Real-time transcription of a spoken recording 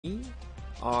We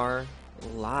are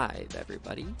live,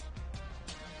 everybody.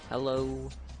 Hello.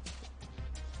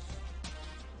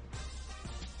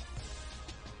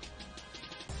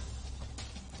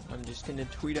 I'm just gonna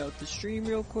tweet out the stream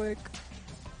real quick.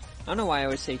 I don't know why I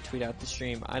always say tweet out the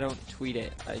stream. I don't tweet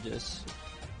it. I just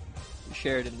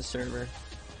share it in the server.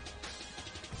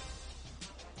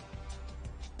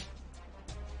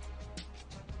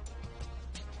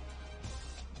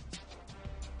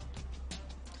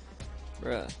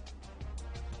 Bruh.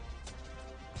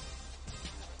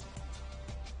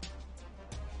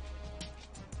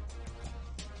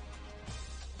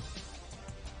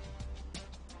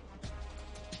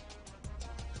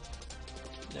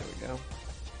 There we go.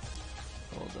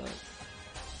 Hold up.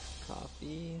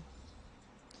 Copy.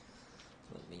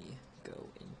 Let me go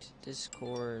into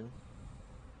Discord.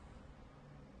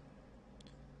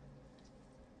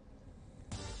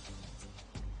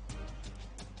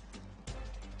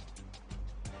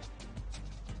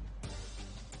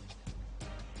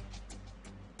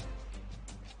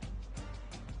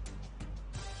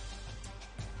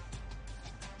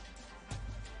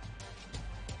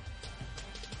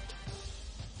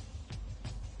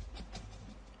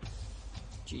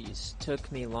 Jeez,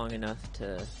 took me long enough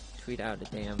to tweet out a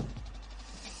damn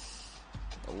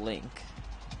link.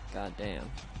 God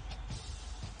damn.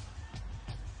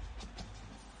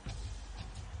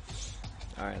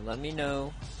 Alright, let me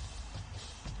know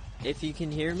if you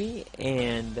can hear me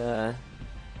and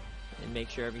make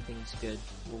sure everything's good.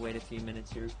 We'll wait a few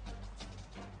minutes here.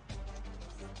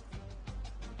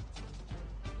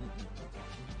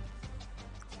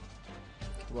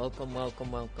 Welcome,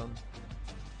 welcome, welcome.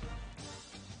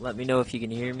 Let me know if you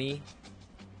can hear me.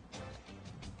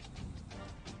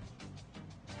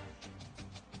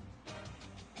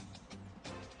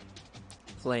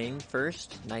 Flame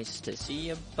first. Nice to see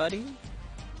you, buddy.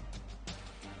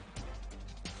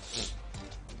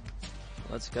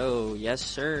 Let's go. Yes,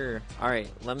 sir. Alright,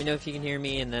 let me know if you can hear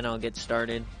me and then I'll get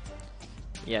started.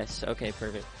 Yes, okay,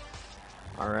 perfect.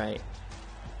 Alright.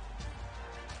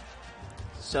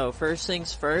 So first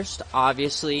things first,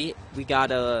 obviously we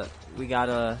gotta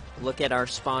look at our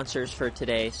sponsors for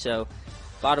today. So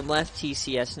bottom left,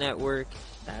 TCS Network,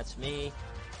 that's me.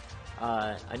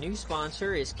 A new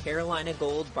sponsor is Carolina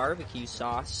Gold Barbecue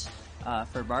Sauce.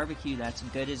 For barbecue, that's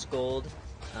good as gold.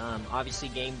 Obviously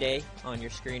game day on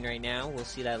your screen right now. We'll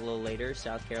see that a little later.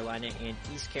 South Carolina and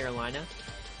East Carolina.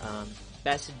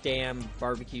 Best damn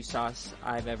barbecue sauce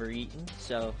I've ever eaten.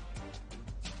 So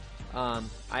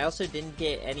I also didn't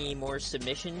get any more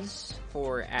submissions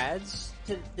for ads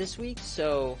this week,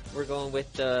 so we're going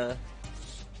with the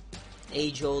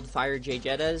age-old Fire J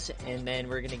Jettas, and then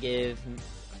we're gonna give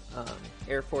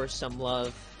Air Force some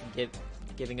love,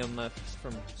 giving them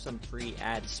some free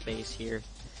ad space here.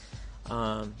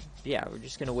 Yeah, we're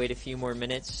just gonna wait a few more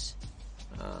minutes.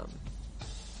 I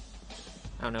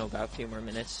don't know about a few more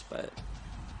minutes, but.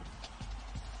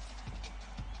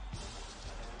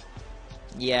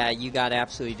 Yeah, you got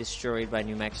absolutely destroyed by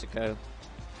New Mexico.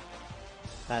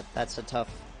 That's a tough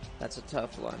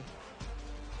one.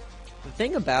 The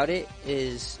thing about it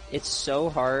is it's so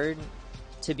hard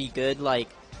to be good. Like,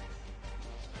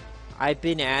 I've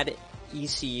been at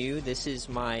ECU, this is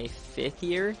my 5th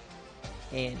year,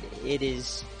 and it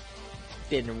has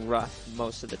been rough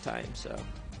most of the time, so.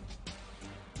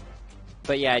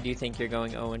 But yeah, I do think you're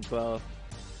going 0-12.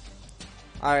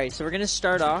 Alright, so we're gonna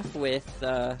start off with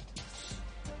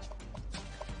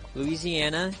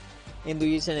Louisiana and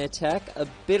Louisiana Tech, a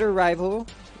bitter rivalry.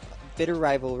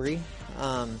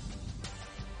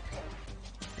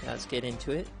 Let's get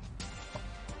into it.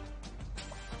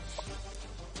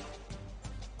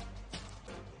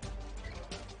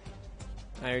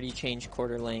 I already changed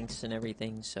quarter lengths and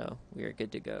everything, so we are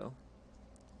good to go.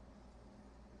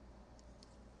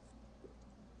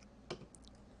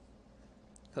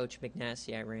 Coach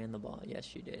McNasty, I ran the ball.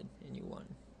 Yes, you did, and you won.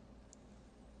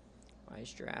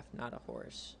 Wise giraffe, not a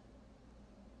horse.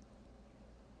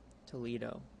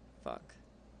 Toledo. Fuck.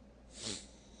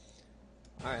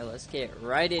 Alright, let's get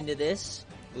right into this.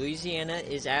 Louisiana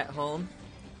is at home.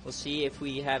 We'll see if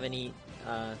we have any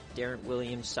Darren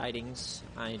Williams sightings.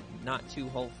 I'm not too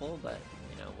hopeful, but,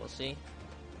 you know, we'll see.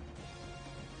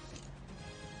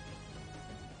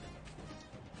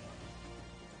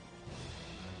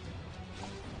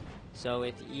 So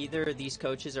if either of these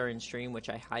coaches are in stream, which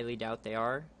I highly doubt they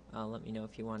are, let me know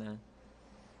if you want to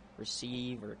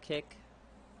receive or kick.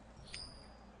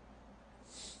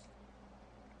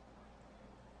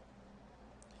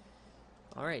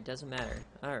 Alright, doesn't matter.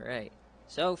 Alright.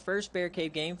 So, first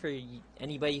BearCave game for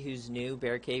anybody who's new.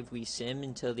 BearCave, we sim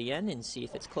until the end and see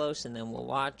if it's close, and then we'll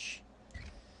watch.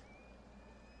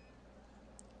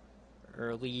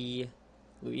 early.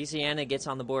 Louisiana gets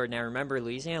on the board. Now remember,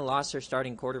 Louisiana lost their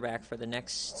starting quarterback for the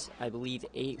next, I believe,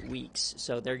 8 weeks.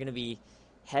 So they're going to be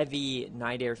heavy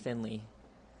Nidair Finley.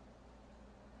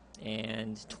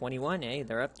 And 21,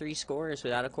 they're up 3 scores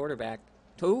without a quarterback.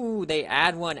 Ooh, they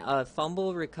add one. A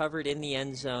fumble recovered in the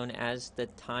end zone as the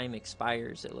time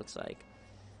expires, it looks like.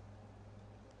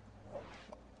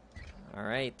 All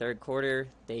right, third quarter,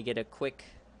 they get a quick...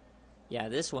 Yeah,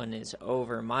 this one is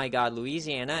over. My God,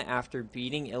 Louisiana, after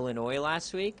beating Illinois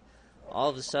last week, all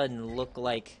of a sudden look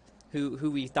like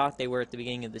who we thought they were at the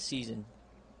beginning of the season.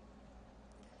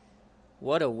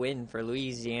 What a win for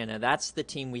Louisiana. That's the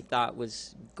team we thought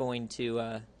was going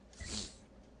to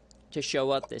show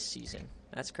up this season.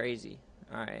 That's crazy.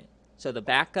 All right. So the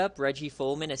backup, Reggie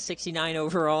Fullman, a 69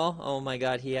 overall. Oh, my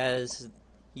God, he's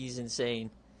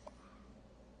insane.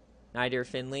 Nidair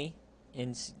Finley,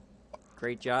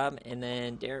 great job. And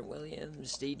then Darren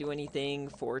Williams, did he do anything?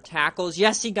 4 tackles.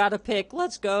 Yes, he got a pick.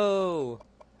 Let's go.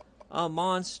 A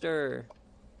monster.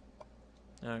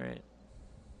 All right.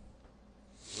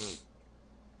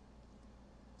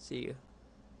 See you.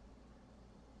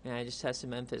 Yeah, I just tested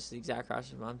Memphis, the exact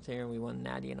roster from here, and we won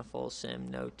Natty in a full sim,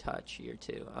 no touch, year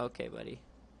 2. Okay, buddy.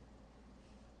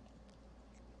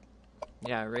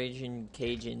 Yeah, Raging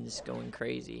Cajuns going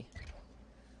crazy.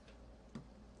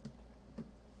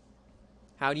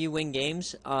 How do you win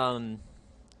games?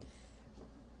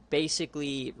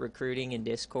 Basically recruiting in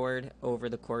Discord over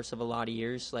the course of a lot of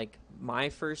years. Like my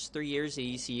first 3 years at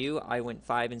ECU, I went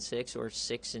 5-6 or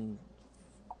 6-6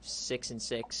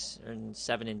 and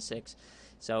 7-6.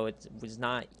 So it was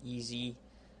not easy.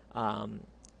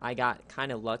 I got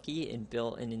kind of lucky and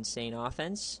built an insane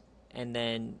offense, and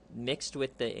then mixed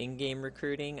with the in-game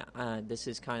recruiting, this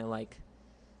is kind of like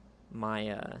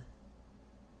my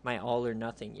my all or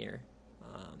nothing year.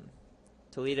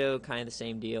 Toledo, kind of the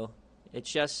same deal.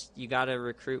 It's just you got to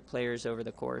recruit players over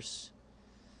the course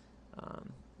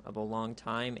of a long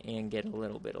time and get a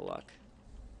little bit of luck.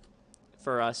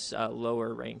 For us,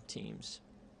 lower ranked teams.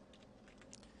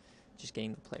 Just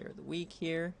getting the player of the week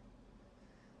here.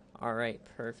 All right,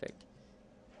 perfect.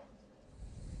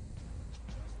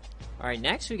 All right,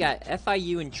 next we got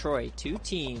FIU and Troy, 2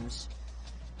 teams.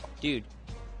 Dude,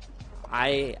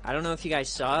 I don't know if you guys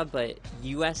saw, but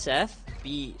USF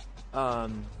beat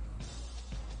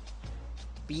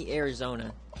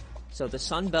Arizona. So the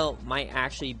Sun Belt might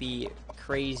actually be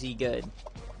crazy good.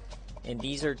 And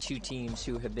these are 2 teams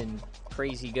who have been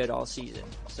crazy good all season.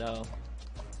 So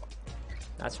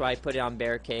that's why I put it on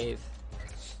BearCave.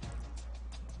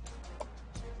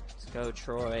 Let's go,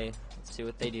 Troy. Let's see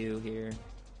what they do here.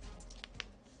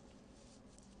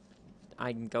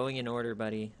 I'm going in order,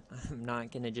 buddy. I'm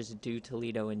not going to just do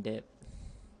Toledo and dip.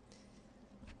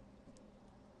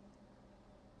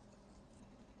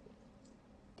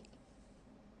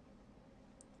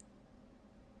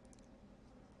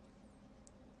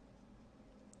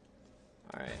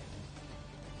 All right.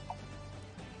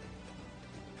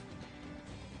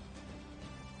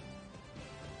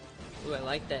 Ooh, I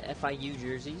like the FIU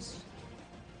jerseys.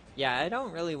 Yeah, I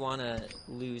don't really want to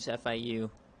lose FIU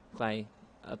by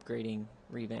upgrading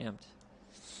revamped.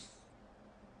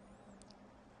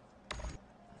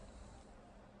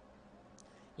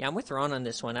 Yeah, I'm with Ron on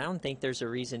this one. I don't think there's a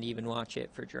reason to even watch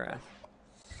it for Giraffe.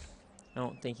 I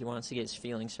don't think he wants to get his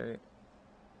feelings hurt.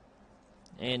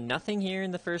 And nothing here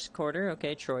in the first quarter.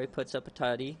 Okay, Troy puts up a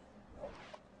tutty.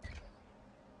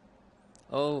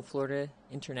 Oh, Florida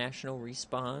International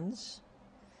respawns.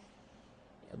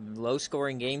 Low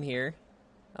scoring game here.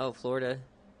 Oh, Florida.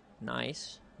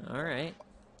 Nice. All right.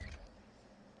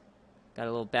 Got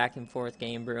a little back and forth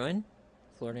game brewing.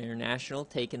 Florida International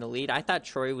taking the lead. I thought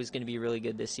Troy was going to be really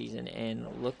good this season,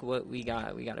 and look what we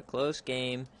got. We got a close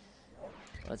game.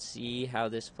 Let's see how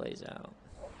this plays out.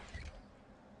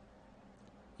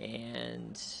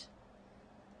 And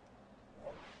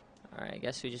all right, I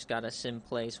guess we just got to sim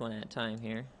place one at a time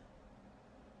here.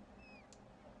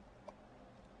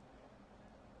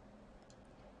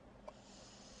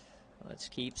 Let's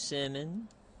keep simming.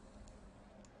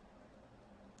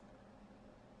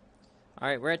 All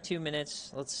right, we're at 2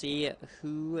 minutes. Let's see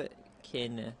who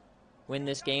can win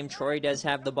this game. Troy does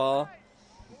have the ball.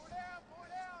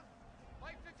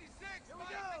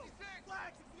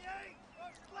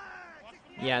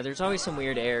 Yeah, there's always some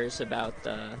weird errors about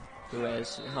who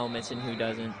has helmets and who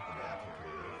doesn't.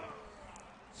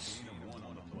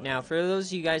 Now, for those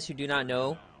of you guys who do not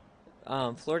know,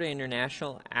 Florida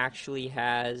International actually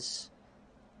has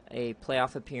a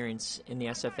playoff appearance in the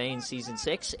SFA in Season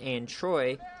 6, and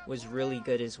Troy was really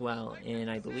good as well, and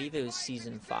I believe it was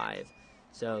Season 5.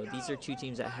 So these are 2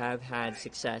 teams that have had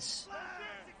success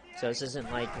So this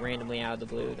isn't like randomly out of the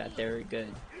blue that they're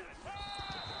good.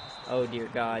 Oh dear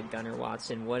God, Gunnar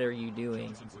Watson, what are you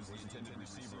doing?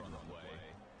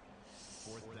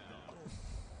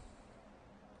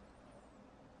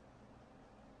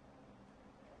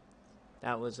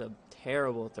 That was a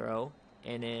terrible throw,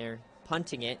 and they're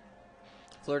punting it.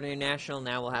 Florida International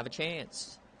now will have a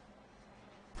chance.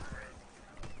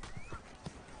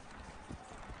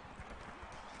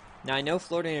 Now I know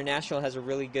Florida International has a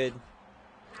really good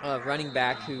running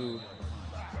back who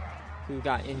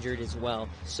got injured as well,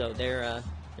 so they're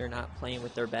not playing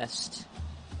with their best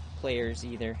players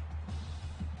either.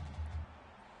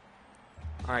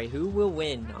 All right, who will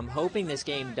win? I'm hoping this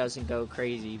game doesn't go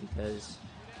crazy because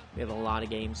we have a lot of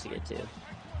games to get to.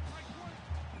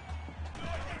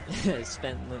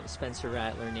 Spencer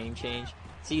Rattler name change.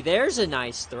 See, there's a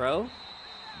nice throw.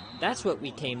 That's what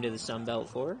we came to the Sun Belt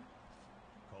for.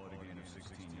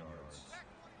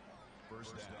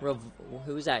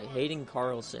 Who's that? Hayden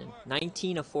Carlson.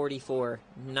 19 of 44.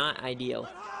 Not ideal.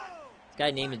 This guy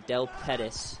named is Del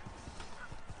Pettis.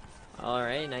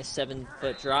 Alright, nice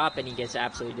 7-foot drop, and he gets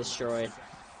absolutely destroyed.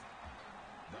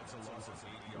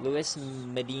 Luis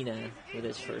Medina with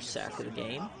his first sack of the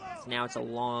game. Now it's a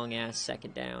long-ass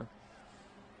second down.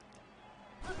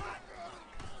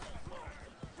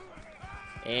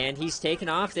 And he's taken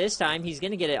off this time. He's going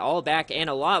to get it all back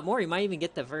and a lot more. He might even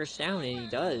get the first down, and he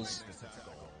does.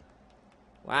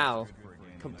 Wow.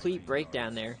 Complete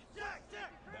breakdown there.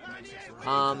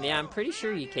 Yeah, I'm pretty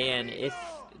sure you can. If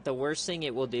the worst thing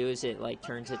it will do is it, like,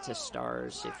 turns it to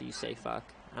stars if you say fuck.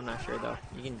 I'm not sure, though.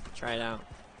 You can try it out.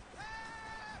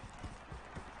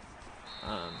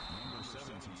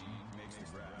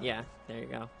 Yeah, there you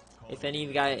go. If any of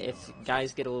you guys, if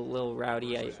guys get a little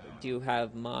rowdy, I do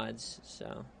have mods,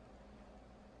 so.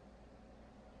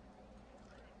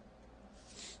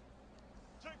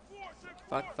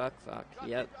 Fuck, fuck, fuck.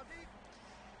 Yep.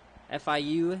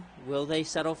 FIU, will they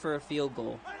settle for a field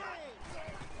goal?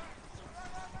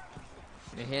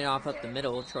 They hit off up the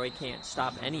middle. Troy can't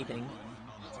stop anything.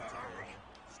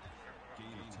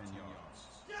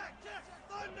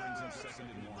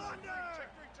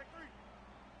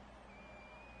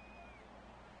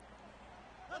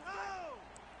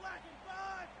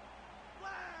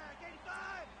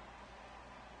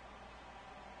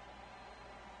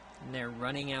 And they're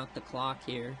running out the clock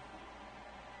here.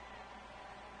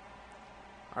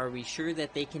 Are we sure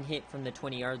that they can hit from the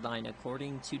 20-yard line?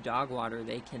 According to Dogwater,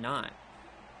 they cannot.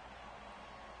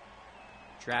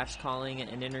 Draft's calling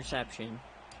an interception.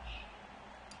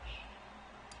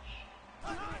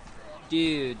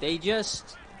 Dude, they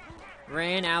just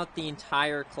ran out the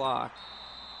entire clock.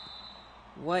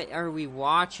 What are we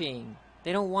watching?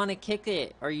 They don't want to kick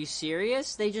it. Are you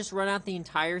serious? They just run out the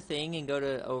entire thing and go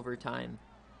to overtime.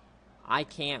 I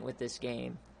can't with this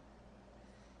game.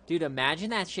 Dude, imagine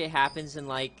that shit happens in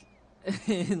like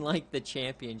in like the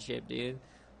championship, dude.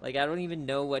 Like, I don't even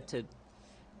know what to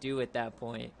do at that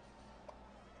point.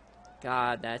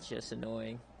 God, that's just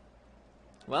annoying.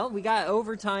 Well, we got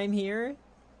overtime here.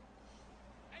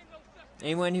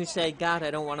 Anyone who said, God,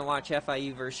 I don't want to watch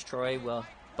FIU versus Troy, well,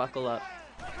 buckle up.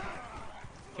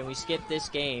 Can we skip this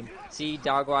game? See,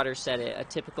 Dogwater said it. A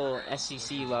typical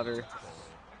SEC lover.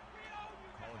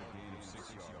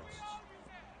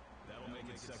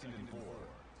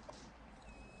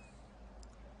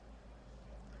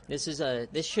 This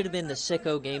should have been the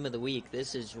sicko game of the week.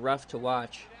 This is rough to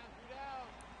watch.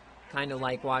 Kind of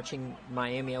like watching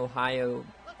Miami, Ohio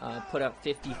put up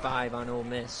 55 on Ole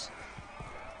Miss.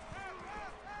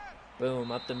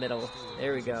 Boom, up the middle.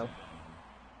 There we go.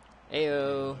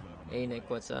 Ayo. Hey, Nick,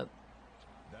 what's up?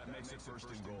 That makes it first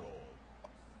and goal.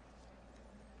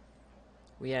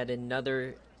 We had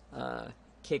another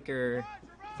kicker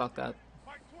fuck up.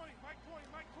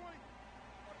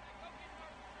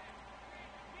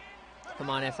 Come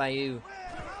on, FIU.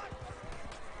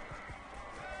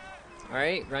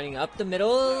 Alright, running up the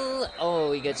middle.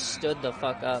 Oh, he gets stood the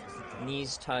fuck up.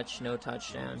 Knees touch, no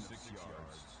touchdown.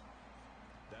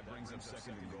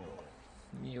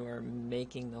 You are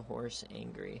making the horse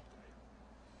angry.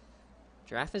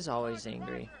 Giraffe is always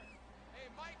angry.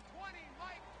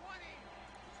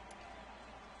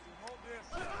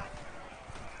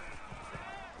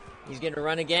 He's going to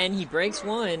run again. He breaks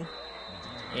one.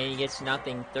 And he gets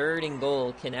nothing. 3rd and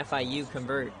goal. Can FIU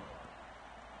convert?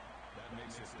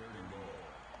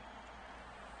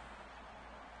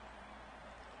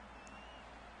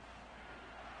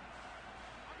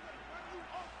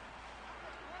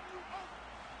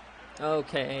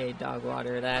 Okay,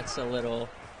 Dogwater, that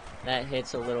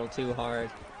hits a little too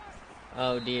hard.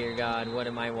 Oh dear God, what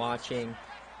am I watching?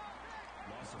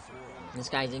 This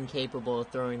guy's incapable of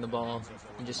throwing the ball.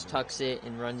 He just tucks it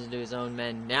and runs into his own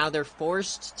men. Now they're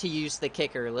forced to use the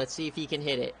kicker. Let's see if he can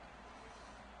hit it.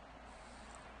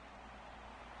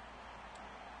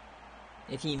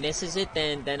 If he misses it,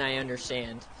 then I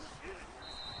understand.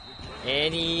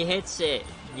 And he hits it.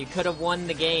 You could have won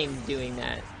the game doing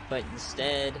that. But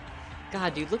instead...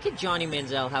 God, dude, look at Johnny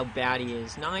Manziel, how bad he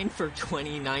is. 9 for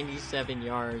 20, 97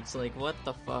 yards. Like, what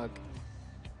the fuck?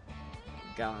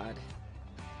 God.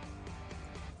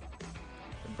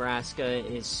 Nebraska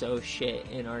is so shit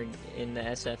in the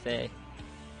SFA.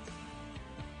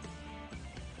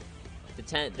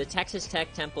 The Texas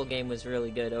Tech Temple game was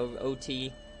really good.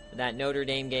 OT. That Notre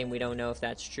Dame game, we don't know if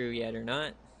that's true yet or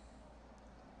not.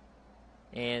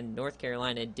 And North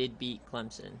Carolina did beat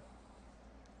Clemson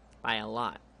by a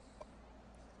lot.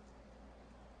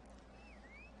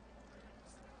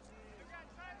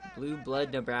 Blue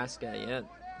Blood Nebraska, yep.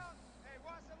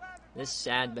 This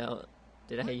sad belt.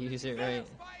 Did I use it right?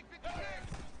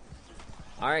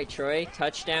 Alright, Troy.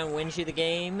 Touchdown wins you the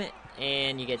game,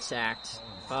 and you get sacked.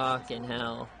 Fucking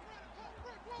hell.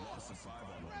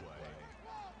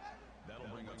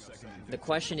 The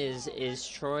question is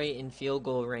Troy in field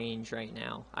goal range right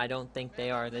now? I don't think they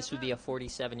are. This would be a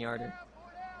 47-yarder.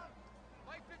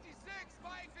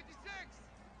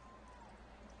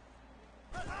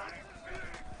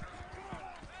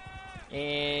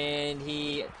 And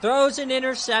he throws an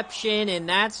interception, and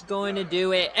that's going to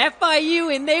do it.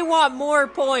 FIU, and they want more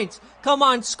points. Come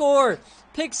on, score.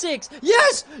 Pick six.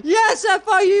 Yes! Yes,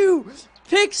 FIU!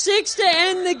 Pick six to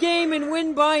end the game and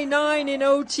win by 9 in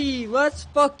OT. Let's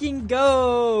fucking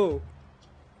go.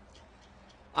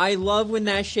 I love when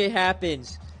that shit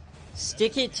happens.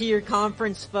 Stick it to your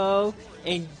conference foe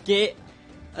and get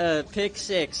a pick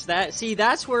six.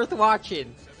 That's worth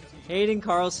watching. Hayden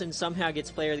Carlson somehow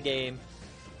gets player of the game.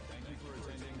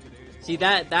 See,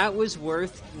 that was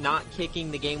worth not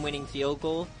kicking the game-winning field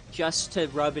goal just to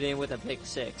rub it in with a pick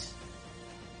six.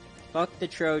 Fuck the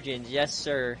Trojans, yes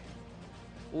sir.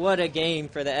 What a game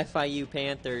for the FIU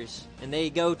Panthers. And they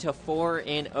go to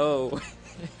 4-0.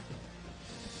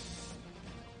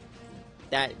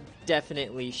 That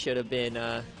definitely should have been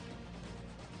the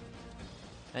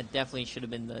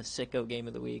sicko game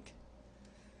of the week.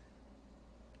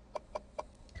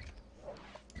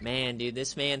 Man, dude,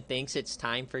 this man thinks it's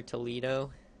time for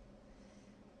Toledo.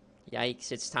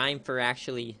 Yikes, it's time for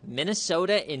actually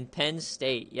Minnesota and Penn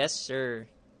State. Yes, sir.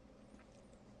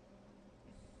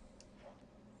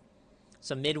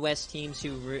 Some Midwest teams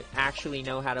who actually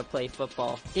know how to play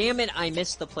football. Damn it, I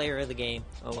missed the player of the game.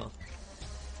 Oh well.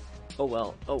 Oh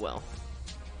well, oh well.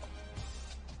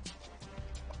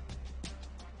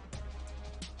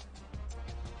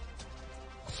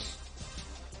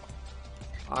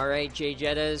 Alright, Jay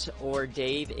Jettas or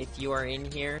Dave, if you are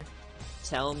in here,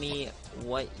 tell me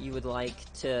what you would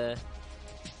like to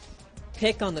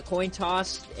pick on the coin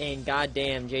toss. And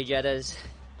goddamn, Jay Jettas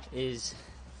is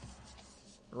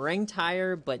ranked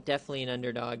higher, but definitely an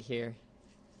underdog here.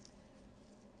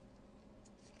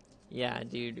 Yeah,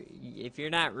 dude, if you're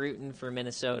not rooting for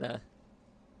Minnesota.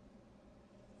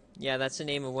 Yeah, that's the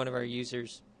name of one of our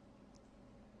users.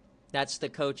 That's the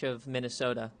coach of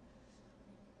Minnesota.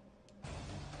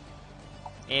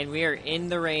 And we are in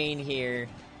the rain here.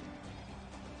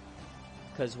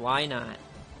 Because why not?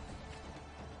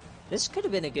 This could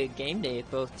have been a good game day if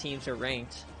both teams are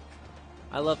ranked.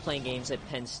 I love playing games at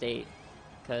Penn State.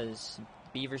 Because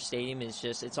Beaver Stadium is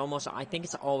just, it's almost, I think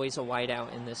it's always a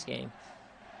whiteout in this game.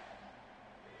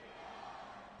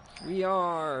 We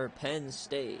are Penn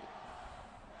State.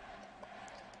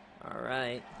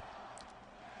 Alright.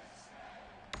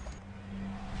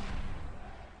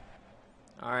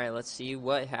 Alright, let's see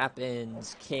what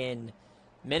happens. Can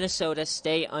Minnesota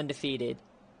stay undefeated?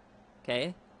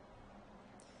 Okay.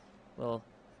 Well,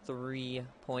 3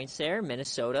 points there.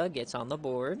 Minnesota gets on the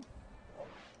board.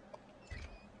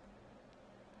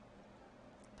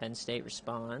 Penn State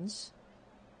responds.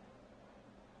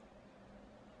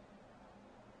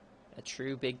 A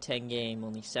true Big Ten game.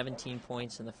 Only 17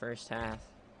 points in the first half.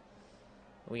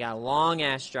 We got a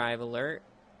long-ass drive alert.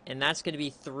 And that's going to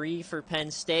be 3 for Penn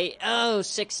State. Oh,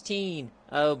 16.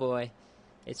 Oh, boy.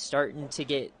 It's starting to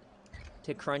get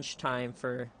to crunch time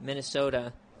for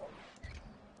Minnesota.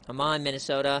 Come on,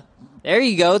 Minnesota. There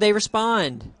you go. They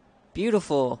respond.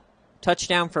 Beautiful.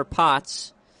 Touchdown for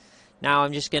Potts. Now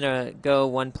I'm just going to go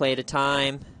one play at a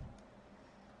time.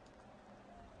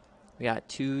 We got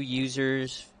 2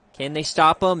 users. Can they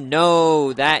stop them?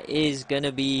 No. That is going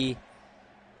to be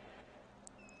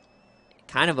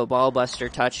kind of a ball buster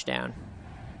touchdown.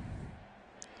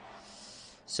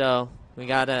 So we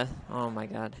gotta, oh my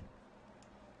god.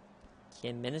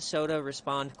 Can Minnesota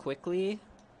respond quickly?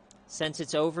 Since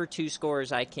it's over 2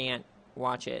 scores, I can't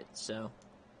watch it, so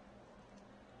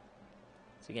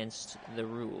it's against the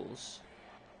rules.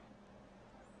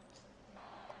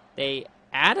 They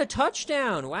add a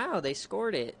touchdown. Wow, they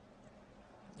scored it.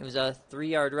 It was a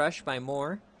 3-yard rush by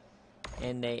Moore,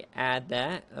 and they add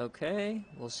that. Okay,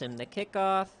 we'll sim the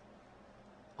kickoff.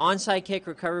 Onside kick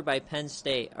recovered by Penn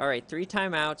State. All right, 3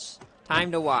 timeouts.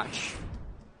 Time to watch.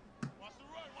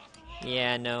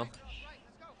 Yeah, no.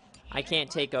 I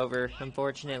can't take over,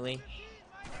 unfortunately.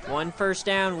 1 first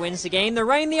down wins the game. They're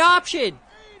running the option.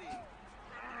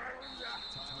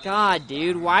 God,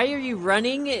 dude, why are you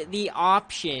running the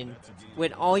option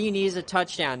when all you need is a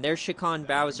touchdown? There's Shaquan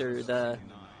Bowser.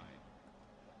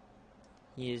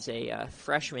 He is a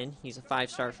freshman. He's a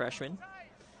 5-star freshman.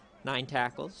 9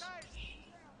 tackles.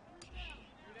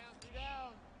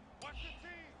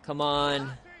 Come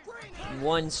on.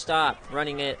 1 stop.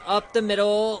 Running it up the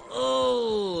middle.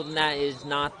 Oh, that is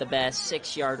not the best.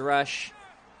 6-yard rush.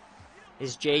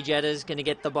 Is Jay Jetta's going to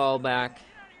get the ball back?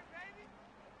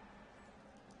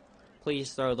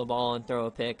 Please throw the ball and throw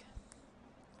a pick.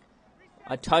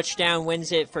 A touchdown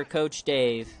wins it for Coach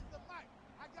Dave.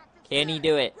 Can he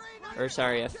do it? Or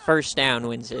sorry, a first down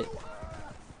wins it.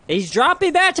 He's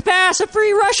dropping back to pass. A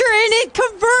free rusher, and it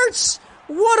converts.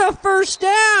 What a first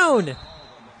down.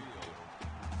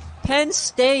 Penn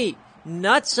State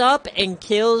nuts up and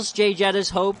kills Jay Jetta's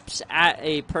hopes at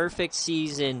a perfect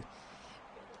season.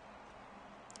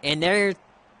 And they're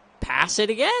pass it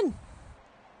again.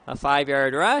 A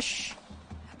 5-yard rush.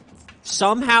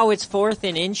 Somehow it's 4th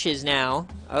and inches now.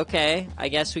 Okay, I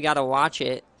guess we got to watch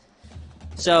it.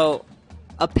 So,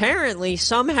 apparently,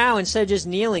 somehow, instead of just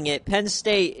kneeling it, Penn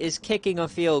State is kicking a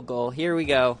field goal. Here we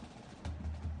go.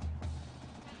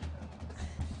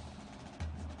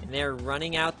 And they're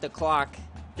running out the clock.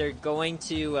 They're going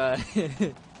to...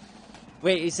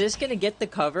 Wait, is this going to get the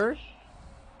cover?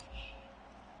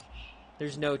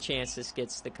 There's no chance this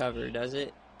gets the cover, does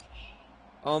it?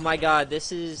 Oh my god,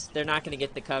 they're not going to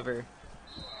get the cover.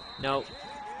 Nope.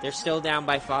 They're still down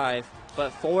by 5.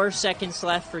 But 4 seconds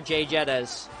left for Jay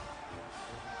Jettas.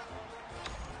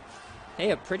 Hey,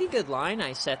 a pretty good line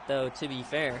I set, though, to be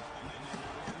fair.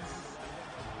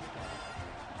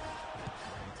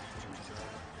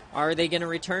 Are they going to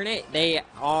return it? They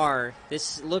are.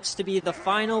 This looks to be the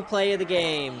final play of the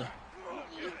game.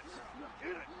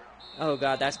 Oh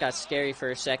god, that's got scary for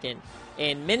a second.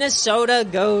 And Minnesota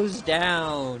goes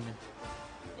down.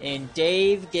 And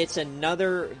Dave gets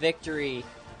another victory.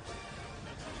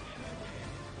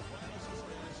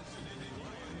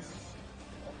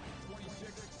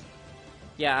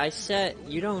 Yeah, I set,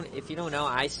 if you don't know,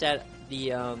 I set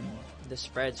the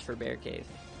spreads for BearCave.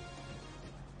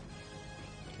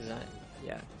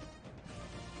 Yeah.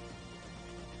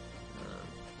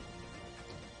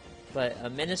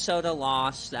 But Minnesota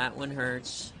lost. That one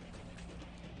hurts.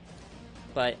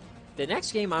 But the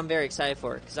next game I'm very excited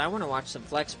for because I want to watch some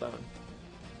Flexbone.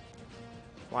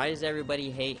 Why does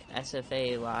everybody hate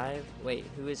SFA Live? Wait,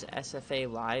 who is SFA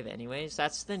Live anyways?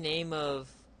 That's the name of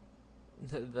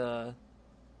the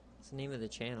name of the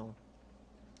channel.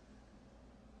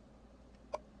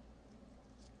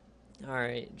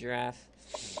 Alright, Giraffe.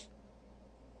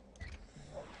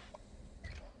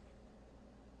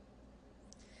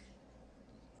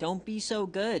 Don't be so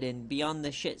good and be on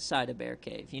the shit side of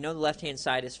BearCave. You know the left-hand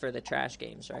side is for the trash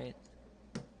games, right?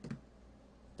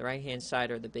 The right-hand side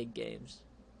are the big games.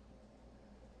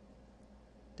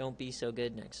 Don't be so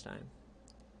good next time.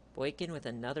 Boykin with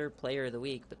another player of the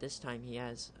week, but this time he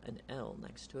has an L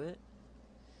next to it.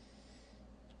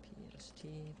 PST,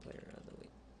 player of the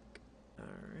week.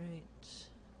 Alright.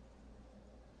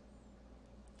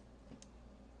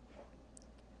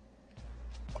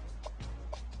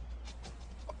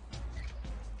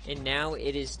 And now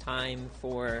it is time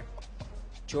for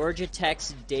Georgia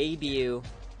Tech's debut.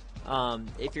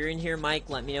 If you're in here, Mike,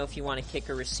 let me know if you want to kick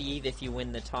or receive if you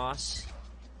win the toss.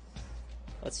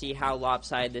 Let's see how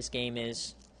lopsided this game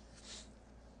is.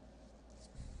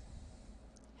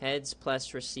 Heads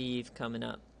plus receive coming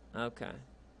up. Okay.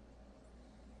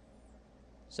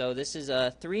 So this is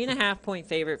a 3.5-point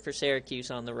favorite for Syracuse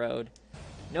on the road.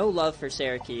 No love for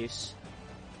Syracuse.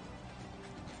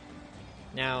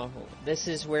 Now, this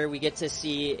is where we get to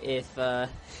see if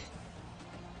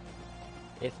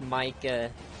Mike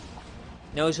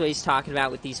knows what he's talking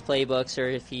about with these playbooks or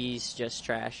if he's just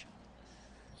trash.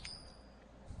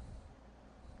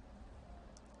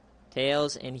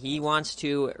 Tails, and he wants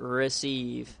to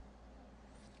receive.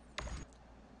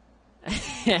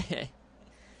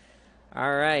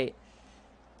 All right.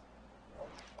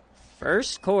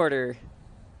 First quarter.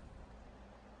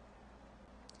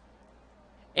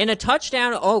 And a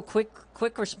touchdown. Oh,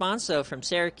 quick response, though, from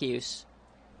Syracuse.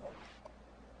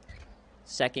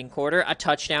 Second quarter, a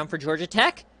touchdown for Georgia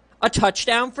Tech. A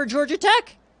touchdown for Georgia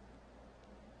Tech.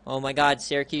 Oh, my God,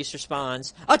 Syracuse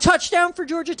responds. A touchdown for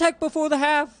Georgia Tech before the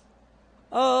half.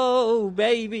 Oh,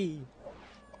 baby.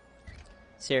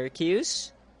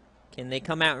 Syracuse, can they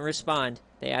come out and respond?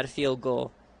 They had a field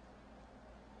goal.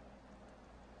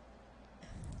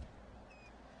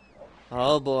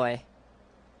 Oh, boy.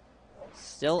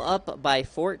 Still up by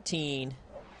 14.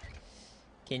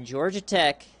 Can Georgia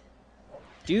Tech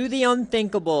do the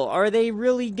unthinkable? Are they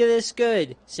really this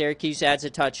good? Syracuse adds a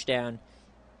touchdown.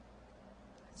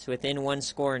 It's within one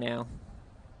score now.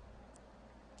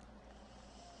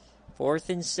 4th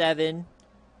and 7.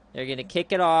 They're going to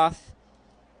kick it off.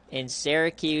 And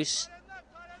Syracuse,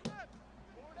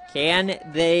 can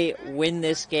they win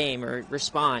this game or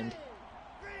respond?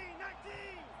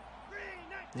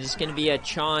 This is going to be a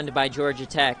chond by Georgia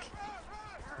Tech.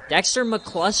 Dexter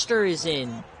McCluster is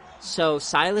in. So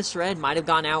Silas Red might have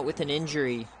gone out with an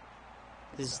injury.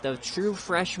 This is the true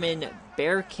freshman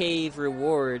BearCave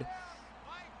reward.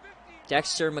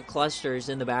 Dexter McCluster is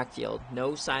in the backfield.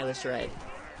 No Silas Red.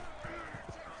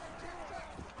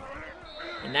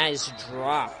 And that is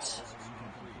dropped.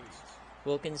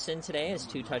 Wilkinson today has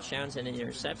 2 touchdowns and an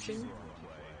interception.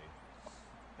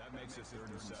 That makes it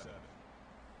 37.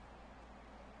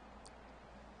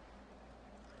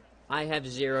 I have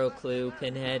zero clue,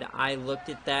 Pinhead. I looked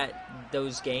at that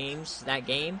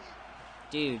game.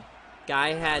 Dude,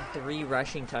 guy had 3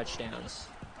 rushing touchdowns.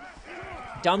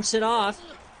 Dumps it off.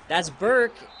 That's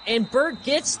Burke. And Burke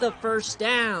gets the first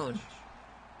down.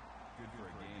 Good for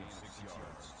a gain of 6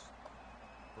 yards.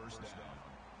 First down.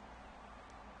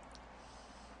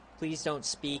 Please don't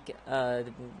speak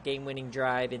the game-winning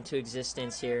drive into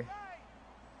existence here.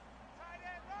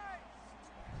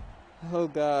 Oh,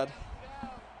 God.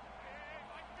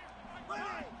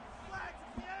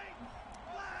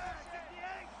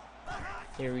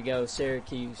 Here we go,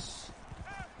 Syracuse.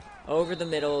 Over the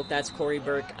middle, that's Corey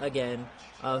Burke again.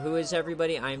 Who is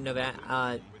everybody? I'm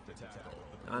Nevada.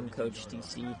 I'm Coach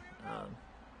DC.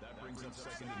 That brings up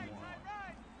 2nd and 1.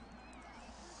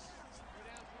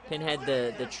 Pinhead,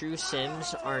 the true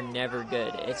Sims are never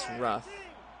good. It's rough.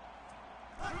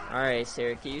 Alright,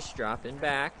 Syracuse dropping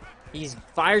back. He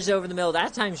fires over the middle.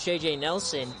 That time's J.J.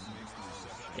 Nelson.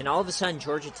 And all of a sudden,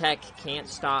 Georgia Tech can't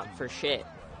stop for shit.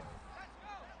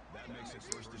 That makes it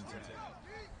 1st and 10.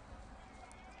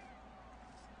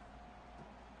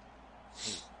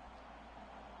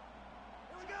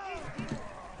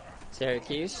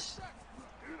 Syracuse.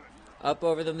 Up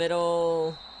over the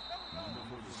middle.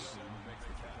 Makes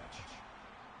the catch.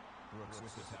 Brooks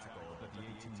with the tackle at the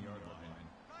 18-yard line.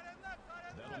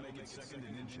 That'll make it 2nd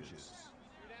and inches.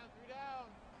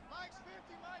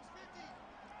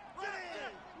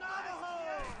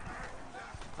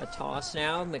 A toss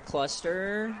now.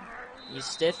 McCluster. He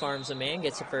stiff arms a man,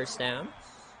 gets a first down.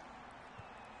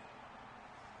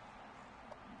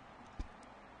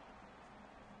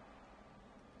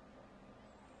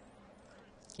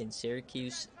 Can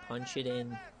Syracuse punch it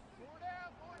in?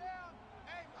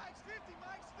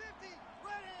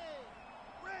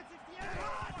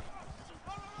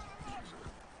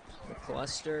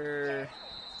 McCluster.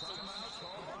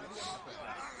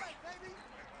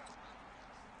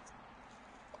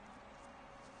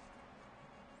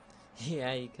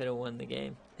 Yeah, you could have won the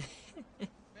game. Man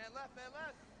left.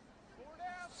 4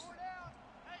 down.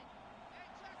 Hey,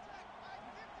 check.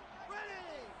 Ready.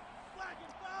 Black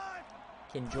and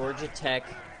 5. Can Georgia Tech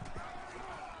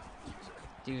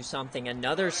do something?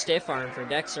 Another stiff arm for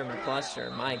Dexter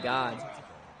McCluster. My God.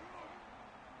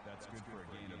 That's good for a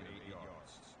gain of 8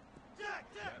 yards.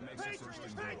 That makes it 1st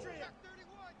and goal.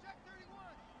 Check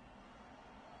 31.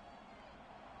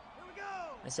 Here we go.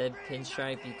 I said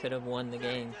pinstripe, you could have won the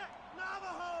game.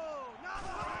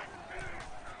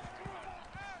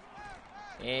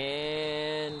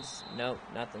 And nope,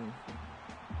 nothing.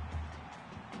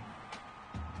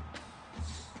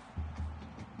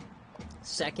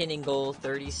 Second and goal,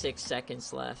 36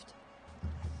 seconds left.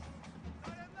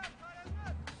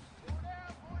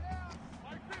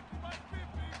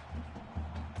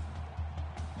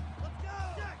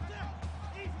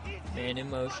 Man in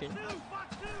motion.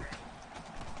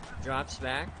 Drops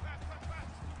back.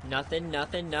 Nothing.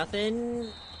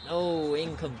 Oh,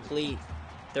 incomplete.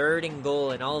 3rd and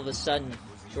goal, and all of a sudden,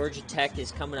 Georgia Tech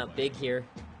is coming up big here.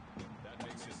 That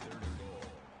makes it 3rd and goal.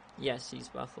 Yes, he's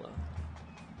Buffalo.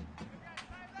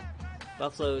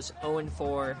 Buffalo's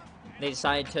 0-4. They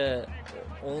decided to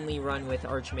only run with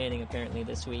Arch Manning, apparently,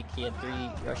 this week. He had 3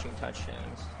 rushing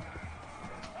touchdowns.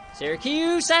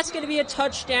 Syracuse, that's going to be a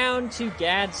touchdown to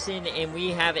Gadsden, and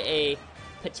we have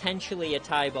potentially a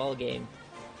tie ball game.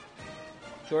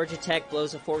 Georgia Tech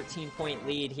blows a 14-point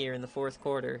lead here in the fourth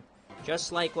quarter.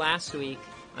 Just like last week,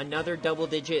 another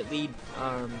double-digit lead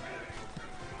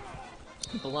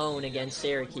blown against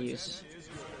Syracuse.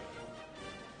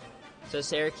 So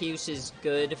Syracuse is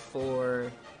good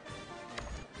for...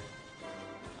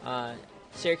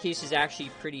 Syracuse is actually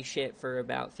pretty shit for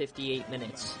about 58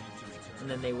 minutes. And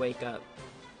then they wake up.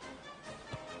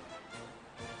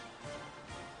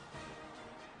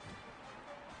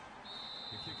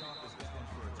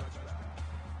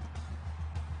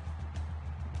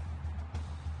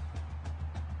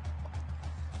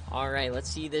 All right, let's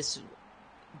see this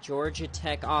Georgia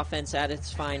Tech offense at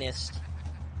its finest.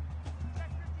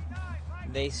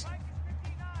 They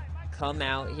come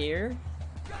out here,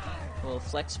 a little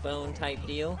flex bone type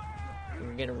deal.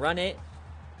 We're gonna run it.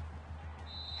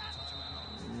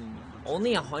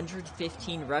 Only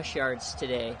 115 rush yards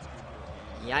today.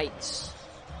 Yikes.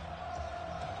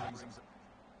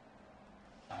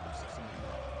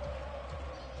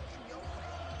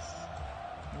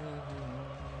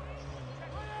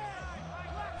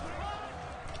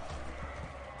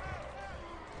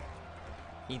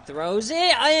 He throws it,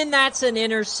 and that's an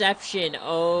interception.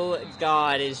 Oh,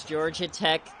 God, is Georgia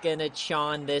Tech gonna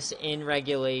chawn this in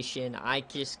regulation? I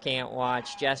just can't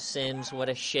watch. Jeff Sims, what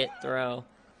a shit throw.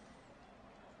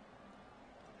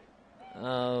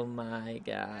 Oh, my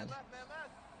God.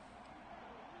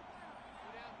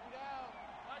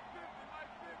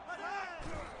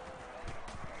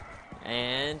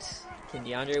 And can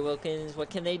DeAndre Wilkins, what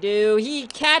can they do? He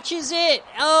catches it!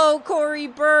 Oh, Corey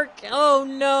Burke! Oh,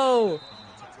 no!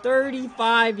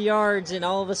 35 yards, and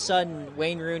all of a sudden,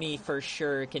 Wayne Rooney for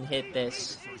sure can hit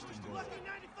this.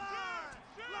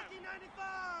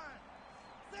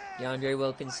 DeAndre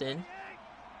Wilkinson.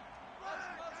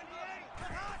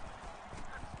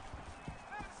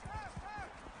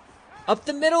 Up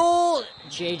the middle!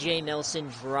 J.J. Nelson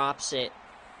drops it.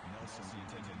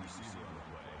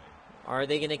 Are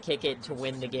they going to kick it to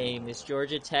win the game? Is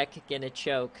Georgia Tech going to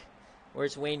choke? Or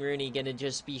is Wayne Rooney going to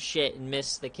just be shit and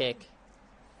miss the kick?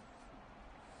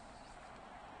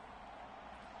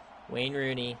 Wayne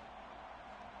Rooney.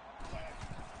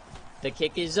 The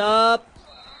kick is up.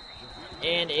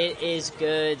 And it is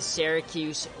good.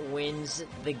 Syracuse wins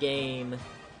the game.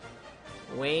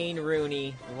 Wayne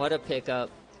Rooney, what a pickup.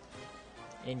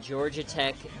 And Georgia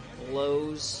Tech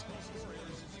blows.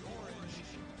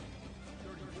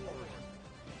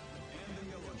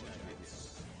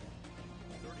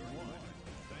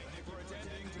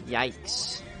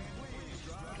 Yikes.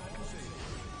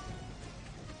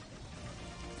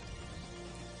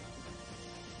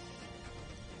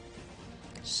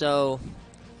 So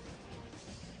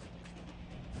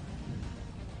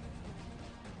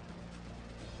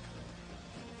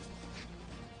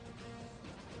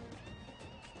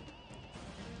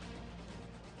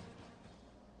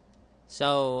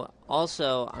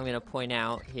also I'm going to point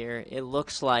out here, it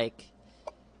looks like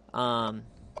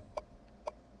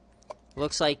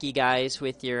you guys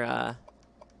with your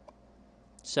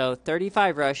so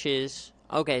 35 rushes.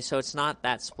 Okay, so it's not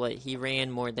that split. He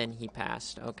ran more than he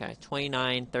passed. Okay,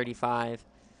 29, 35.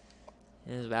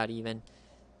 It was about even.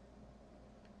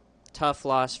 Tough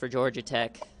loss for Georgia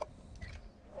Tech.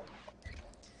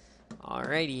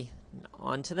 Alrighty,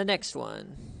 on to the next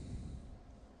one.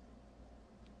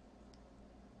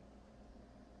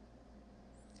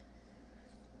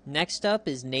 Next up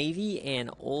is Navy and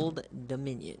Old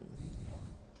Dominion.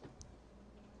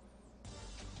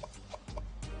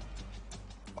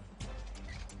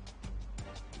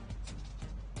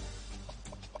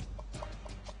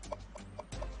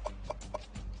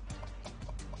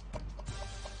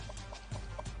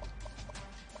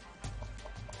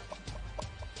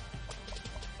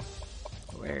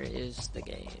 Where is the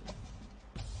game?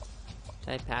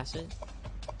 Did I pass it?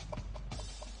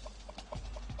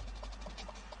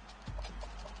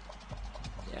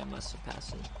 Yeah, I must have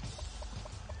passed it.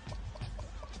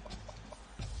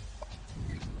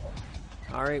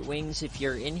 Alright, Wings, if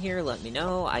you're in here, let me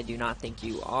know. I do not think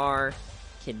you are.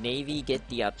 Can Navy get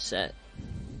the upset?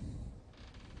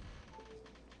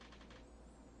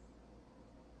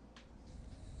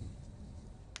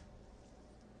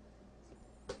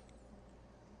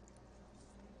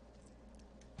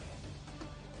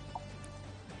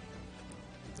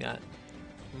 Got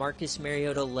Marcus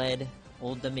Mariota led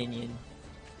Old Dominion.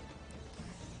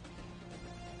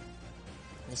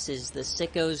 This is the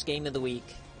Sickos game of the week.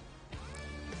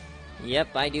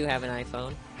 Yep, I do have an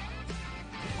iPhone.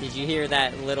 Did you hear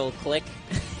that little click?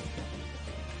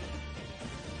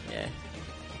 Yeah.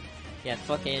 Yeah,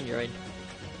 fuck Android.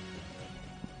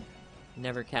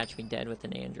 Never catch me dead with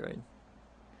an Android.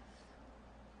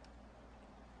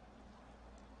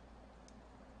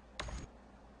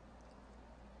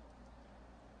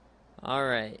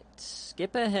 Alright,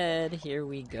 skip ahead, here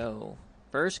we go.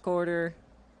 First quarter,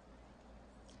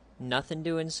 nothing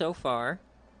doing so far.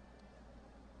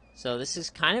 So this is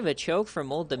kind of a choke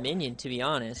from Old Dominion, to be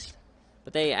honest.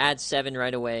 But they add 7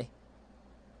 right away.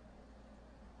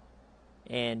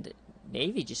 And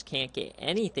Navy just can't get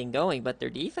anything going, but their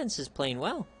defense is playing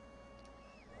well.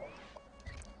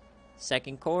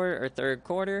 Second quarter, or third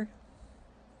quarter.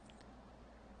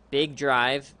 Big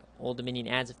drive. Old Dominion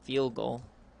adds a field goal.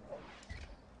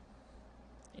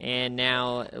 And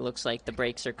now it looks like the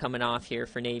brakes are coming off here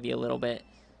for Navy a little bit.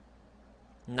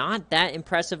 Not that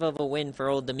impressive of a win for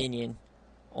Old Dominion.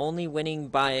 Only winning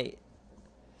by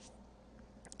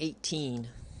 18.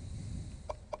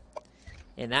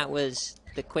 And that was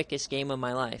the quickest game of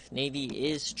my life. Navy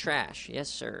is trash. Yes,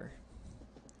 sir.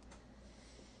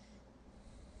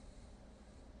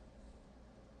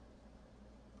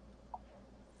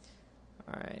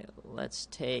 Alright, let's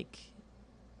take...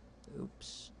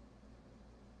 Oops.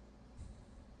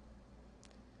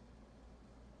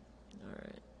 Alright.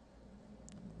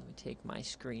 Let me take my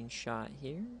screenshot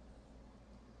here.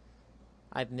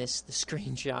 I've missed the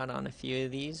screenshot on a few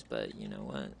of these, but you know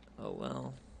what? Oh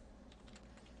well.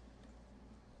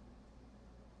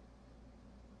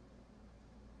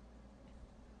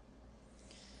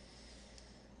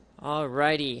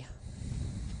 Alrighty.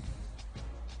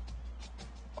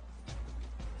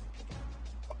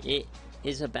 It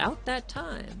is about that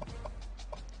time.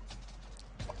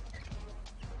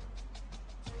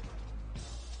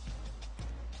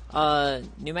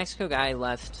 New Mexico guy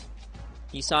left.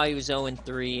 He saw he was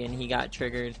 0-3 and he got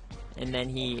triggered. And then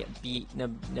he beat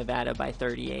Nevada by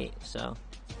 38, so.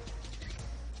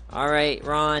 Alright,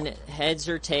 Ron, heads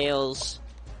or tails,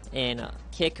 and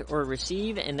kick or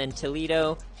receive. And then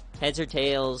Toledo, heads or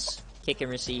tails, kick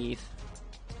and receive.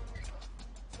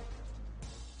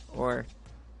 Or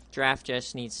Draft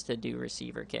just needs to do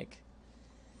receive or kick.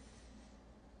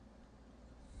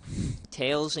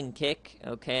 Tails and kick,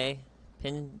 okay.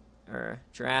 Pin or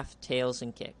Draft, tails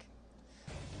and kick.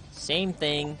 Same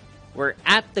thing. We're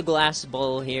at the Glass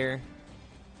Bowl here.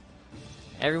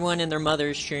 Everyone and their mother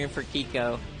is cheering for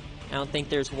Kiko. I don't think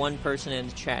there's one person in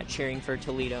the chat cheering for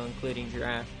Toledo, including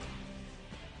Giraffe.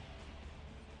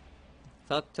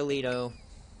 Fuck Toledo.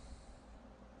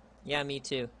 Yeah, me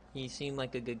too. He seemed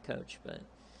like a good coach, but...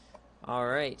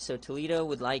 Alright, so Toledo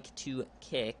would like to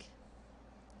kick.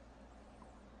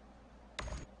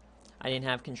 I didn't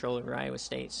have control over Iowa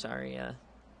State. Sorry,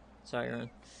 Ron.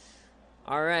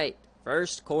 Alright,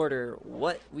 first quarter.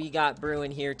 What we got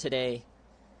brewing here today?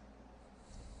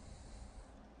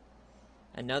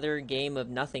 Another game of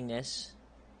nothingness.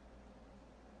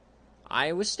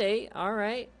 Iowa State,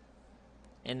 alright.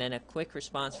 And then a quick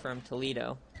response from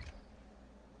Toledo.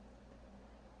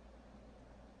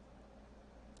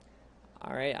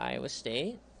 Alright, Iowa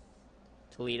State.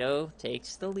 Toledo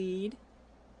takes the lead.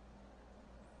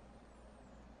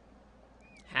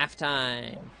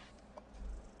 Halftime.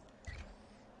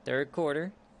 Third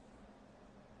quarter.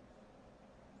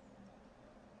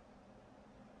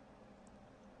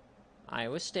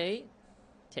 Iowa State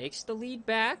takes the lead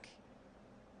back.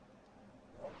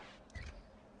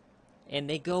 And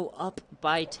they go up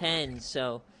by 10,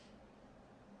 so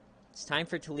it's time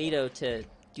for Toledo to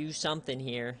do something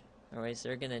here. Otherwise,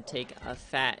 they're going to take a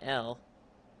fat L.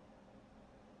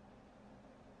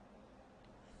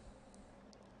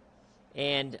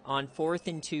 And on 4th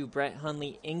and 2, Brett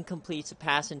Hundley incompletes a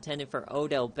pass intended for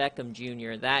Odell Beckham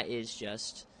Jr. That is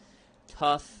just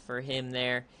tough for him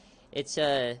there. It's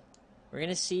we're going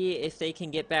to see if they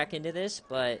can get back into this,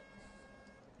 but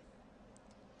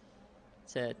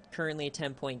it's currently a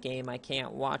 10-point game. I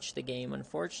can't watch the game,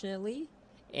 unfortunately.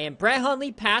 And Brett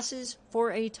Hundley passes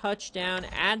for a touchdown,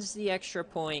 adds the extra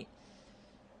point.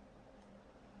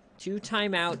 2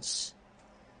 timeouts,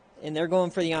 and they're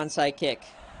going for the onside kick.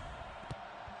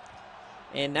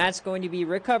 And that's going to be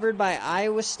recovered by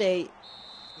Iowa State.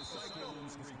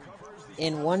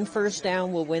 And 1 first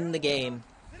down will win the game.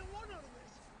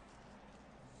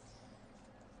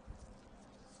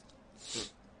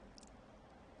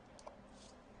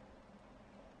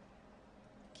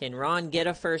 Can Ron get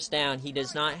a first down? He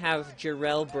does not have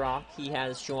Jarrell Brock. He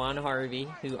has Juwan Harvey,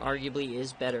 who arguably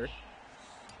is better.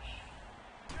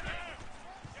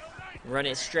 Run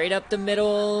it straight up the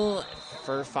middle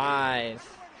for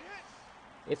 5.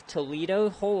 If Toledo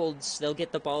holds, they'll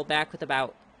get the ball back with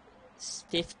about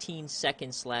 15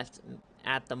 seconds left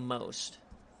at the most.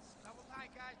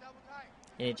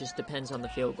 And it just depends on the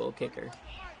field goal kicker.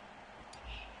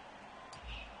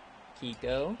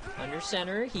 Kiko under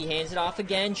center. He hands it off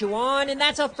again. Juwan, and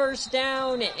that's a first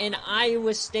down. And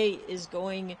Iowa State is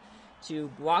going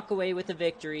to walk away with a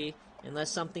victory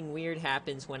unless something weird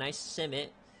happens when I sim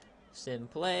it. Sim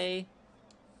play.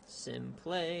 Sim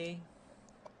play.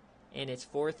 And it's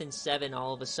 4th and 7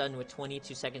 all of a sudden with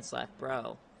 22 seconds left.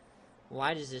 Bro,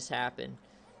 why does this happen?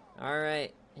 All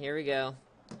right, here we go.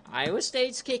 Iowa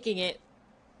State's kicking it.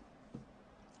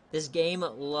 This game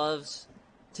loves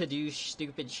to do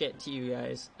stupid shit to you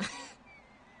guys.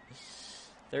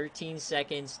 13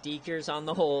 seconds. Deeker's on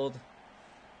the hold.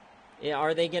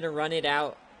 Are they going to run it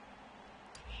out?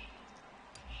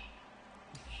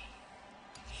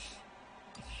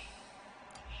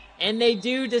 And they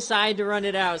do decide to run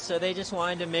it out, so they just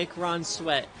wanted to make Ron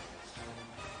sweat.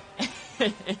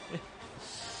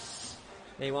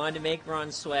 They wanted to make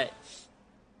Ron sweat.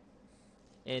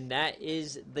 And that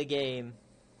is the game.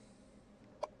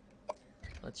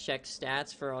 Let's check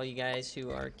stats for all you guys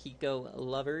who are Kiko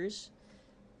lovers.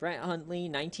 Brett Huntley,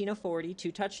 19 of 40,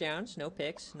 2 touchdowns, no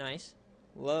picks, nice.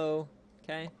 Low,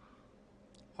 okay.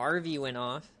 Harvey went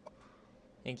off.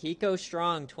 And Kiko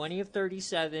Strong, 20 of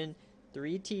 37,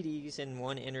 3 TDs and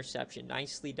 1 interception.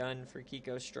 Nicely done for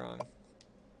Kiko Strong.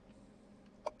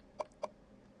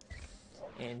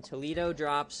 And Toledo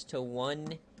drops to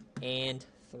 1 and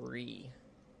 3.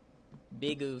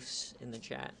 Big oofs in the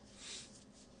chat.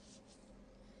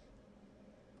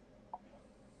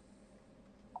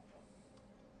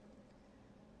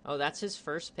 Oh, that's his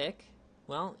first pick?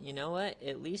 Well, you know what?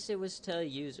 At least it was to a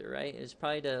user, right? It was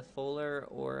probably to Fuller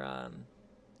or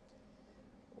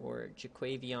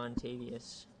Jaquavion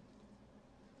Tavius.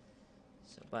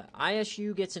 So, but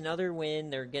ISU gets another win.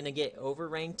 They're going to get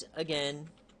overranked again.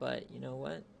 But you know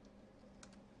what?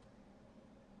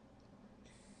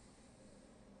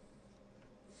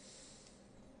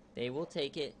 They will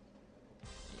take it.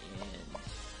 And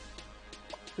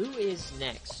who is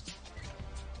next?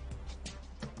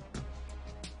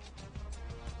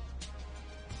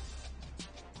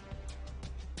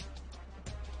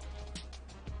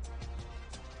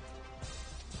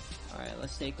 Alright,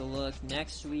 let's take a look.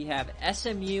 Next we have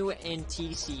SMU and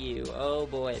TCU. Oh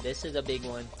boy, this is a big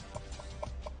one.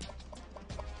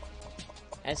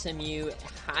 SMU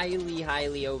highly,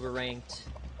 highly overranked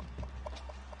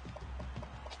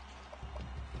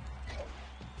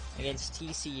against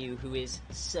TCU, who is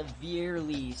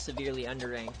severely, severely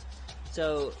underranked.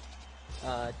 So,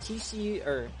 TCU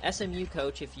or SMU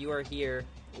coach, if you are here,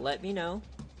 let me know.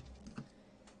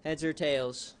 Heads or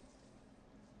tails?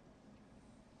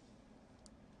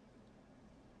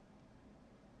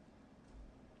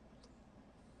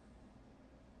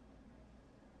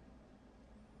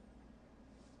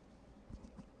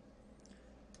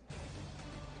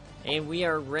 And we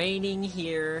are reigning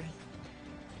here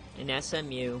in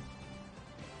SMU.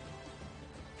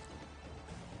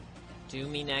 Do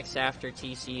me next after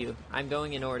TCU. I'm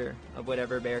going in order of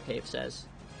whatever BearCave says.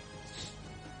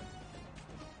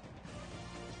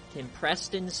 Can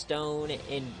Preston Stone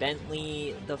and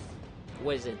Bentley the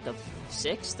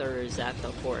 6th or is that the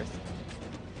 4th?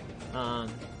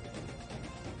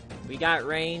 We got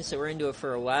rain, so we're into it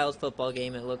for a wild football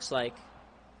game, it looks like.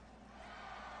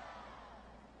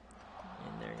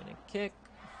 And they're gonna kick.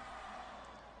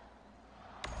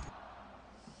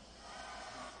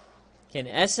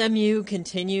 Can SMU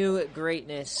continue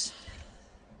greatness?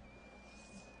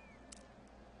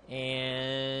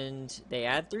 And they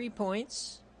add 3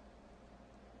 points.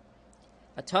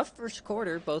 A tough first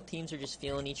quarter. Both teams are just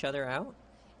feeling each other out.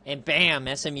 And bam,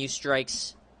 SMU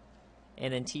strikes.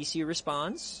 And then TCU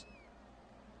responds.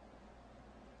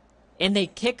 And they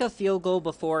kick a field goal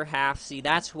before half. See,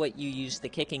 that's what you use the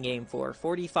kicking game for.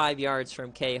 45 yards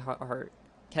from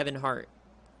Kevin Hart.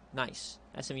 Nice.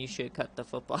 SMU should cut the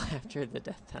football after the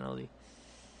death penalty.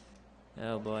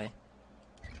 Oh, boy.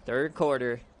 Third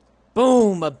quarter.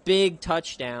 Boom! A big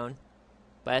touchdown.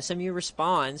 But SMU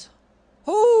responds.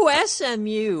 Oh,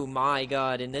 SMU! My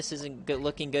God. And this isn't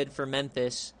looking good for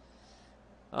Memphis.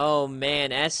 Oh,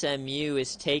 man. SMU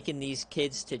is taking these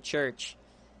kids to church.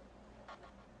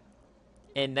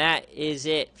 And that is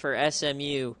it for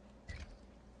SMU.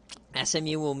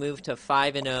 SMU will move to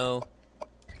 5-0.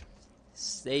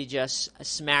 They just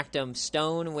smacked them.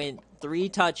 Stone went 3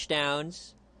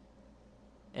 touchdowns.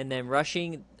 And then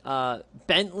rushing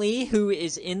Bentley, who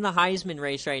is in the Heisman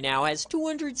race right now, has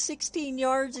 216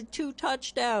 yards and 2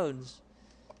 touchdowns.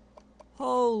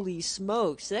 Holy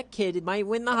smokes. That kid might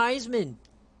win the Heisman.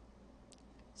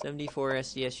 74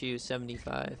 SDSU,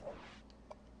 75.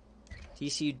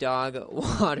 TCU dog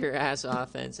water ass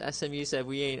offense. SMU said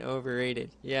we ain't overrated.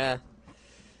 Yeah.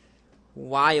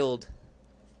 Wild.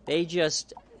 They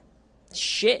just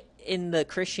shit in the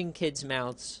Christian kids'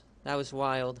 mouths. That was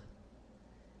wild.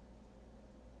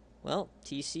 Well,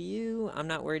 TCU, I'm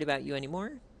not worried about you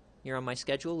anymore. You're on my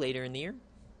schedule later in the year.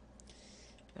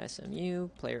 SMU,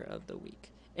 Player of the Week.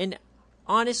 And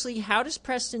honestly, how does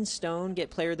Preston Stone get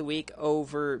Player of the Week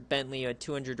over Bentley at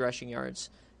 200 rushing yards?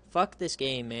 Fuck this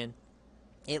game, man.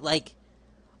 It, like,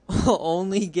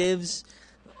 only gives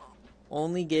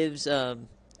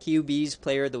QB's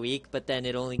Player of the Week, but then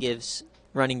it only gives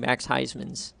running backs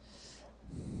Heisman's.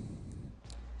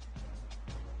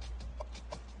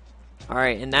 All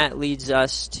right, and that leads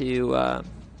us to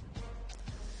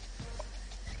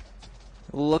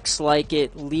looks like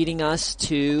it leading us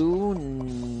to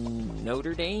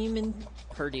Notre Dame and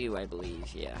Purdue, I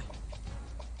believe. Yeah.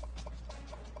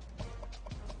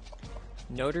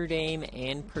 Notre Dame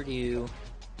and Purdue.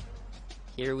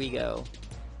 Here we go.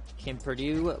 Can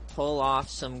Purdue pull off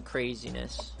some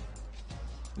craziness?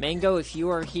 Mango, if you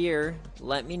are here,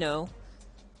 let me know.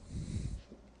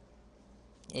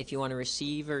 If you want to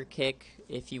receive or kick,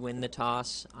 if you win the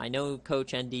toss. I know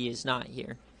Coach ND is not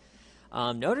here.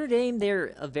 Notre Dame,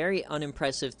 they're a very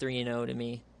unimpressive 3-0 to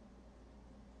me.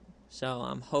 So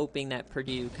I'm hoping that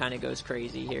Purdue kind of goes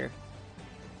crazy here.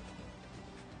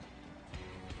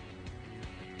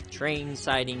 Train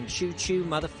sighting, choo-choo,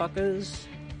 motherfuckers.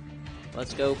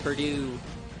 Let's go, Purdue.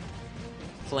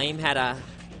 Flame had a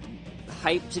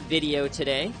hyped video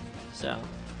today, so...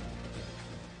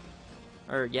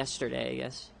 Or yesterday, I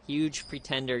guess. Huge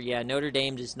pretender. Yeah, Notre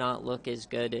Dame does not look as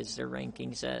good as their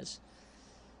ranking says.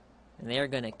 And they are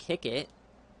going to kick it.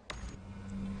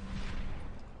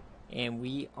 And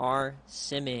we are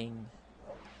simming.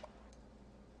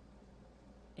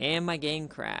 And my game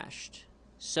crashed.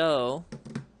 So,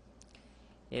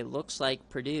 it looks like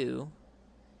Purdue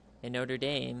and Notre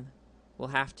Dame will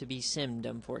have to be simmed,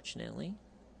 unfortunately.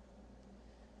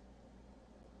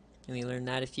 And we learned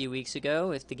that a few weeks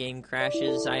ago. If the game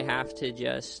crashes, I have to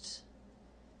just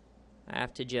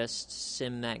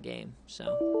sim that game. So,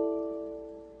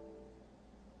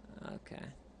 okay.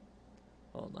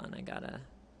 Hold on, I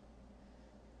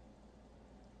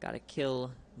gotta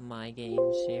kill my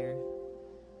games here.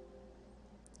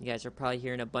 You guys are probably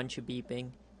hearing a bunch of beeping.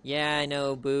 Yeah, I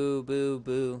know, boo, boo,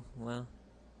 boo. Well,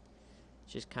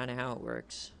 it's just kind of how it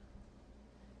works.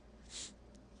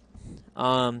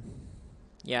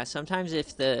 Yeah, sometimes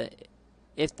if the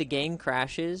game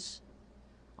crashes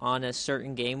on a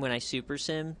certain game when I super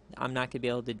sim, I'm not gonna be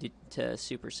able to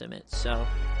super sim it. So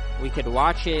we could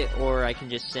watch it, or I can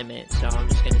just sim it. So I'm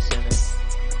just gonna sim it.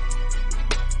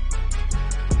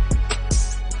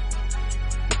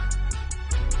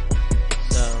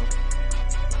 So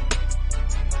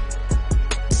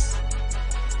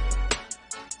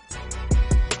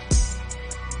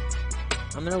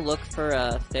I'm gonna look for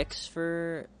a fix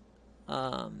for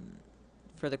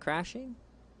the crashing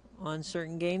on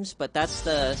certain games, but that's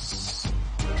the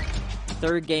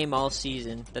third game all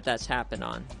season that's happened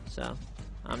on, so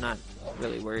I'm not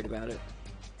really worried about it.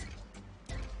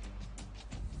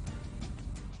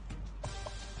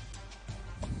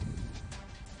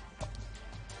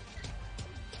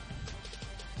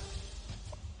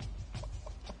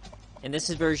 And this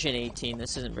is version 18,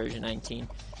 this isn't version 19.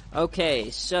 Okay,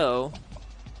 so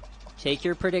take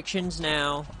your predictions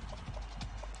now.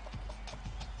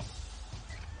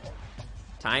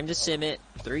 Time to sim it.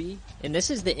 3. And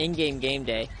this is the in-game game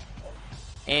day.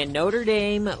 And Notre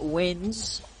Dame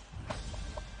wins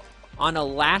on a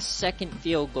last-second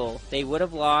field goal. They would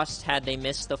have lost had they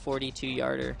missed the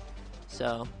 42-yarder.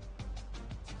 So,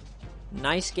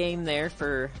 nice game there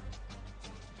for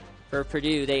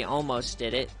Purdue. They almost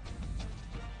did it.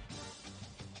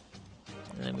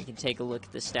 And then we can take a look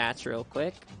at the stats real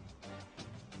quick.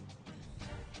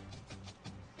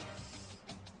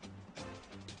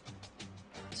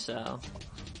 So,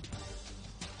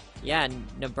 yeah,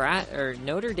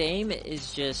 Notre Dame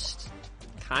is just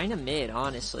kind of mid,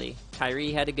 honestly.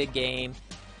 Tyree had a good game.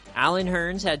 Allen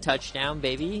Hurns had touchdown,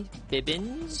 baby.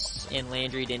 Bibbins and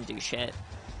Landry didn't do shit.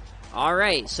 All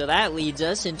right, so that leads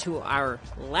us into our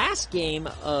last game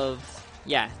of,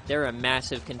 yeah, they're a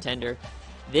massive contender.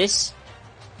 This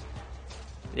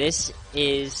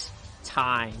is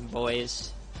time,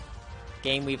 boys.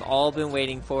 Game we've all been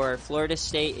waiting for. Florida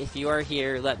State, if you are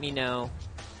here, let me know.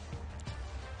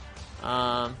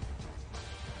 No,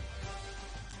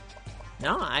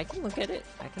 I can look at it.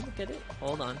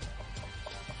 Hold on.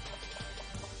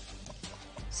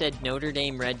 Said Notre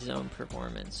Dame red zone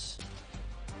performance.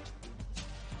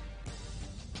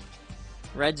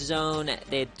 Red zone,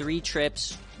 they had 3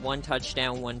 trips, 1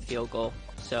 touchdown, 1 field goal.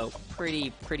 So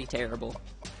pretty terrible.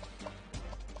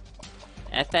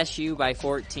 FSU by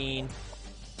 14.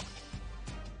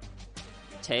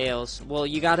 Tails. Well,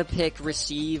 you got to pick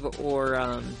receive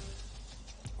or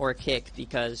kick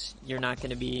because you're not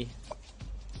going to be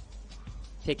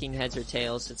picking heads or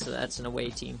tails. That's an away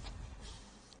team.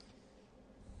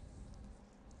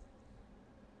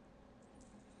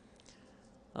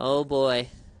 Oh boy.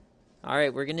 All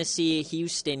right, we're going to see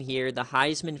Houston here, the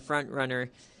Heisman frontrunner.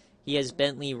 He has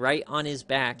Bentley right on his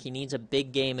back. He needs a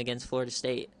big game against Florida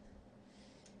State.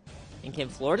 And can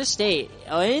Florida State,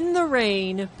 in the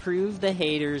rain, prove the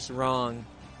haters wrong?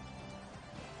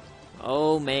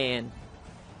 Oh, man.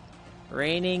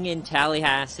 Raining in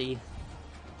Tallahassee.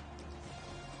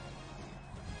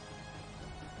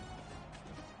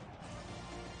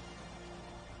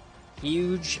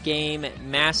 Huge game,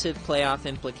 massive playoff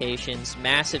implications,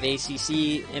 massive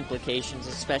ACC implications,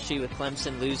 especially with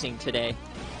Clemson losing today.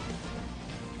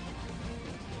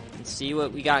 Let's see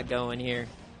what we got going here.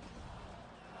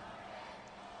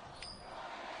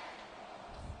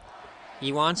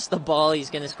 He wants the ball. He's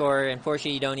going to score.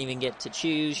 Unfortunately, you don't even get to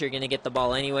choose. You're going to get the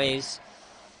ball anyways.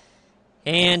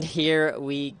 And here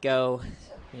we go.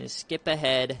 I'm going to skip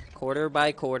ahead quarter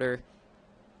by quarter.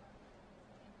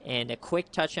 And a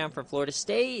quick touchdown for Florida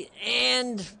State.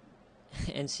 And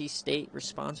NC State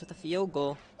responds with a field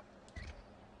goal.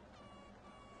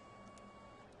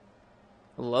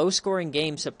 Low-scoring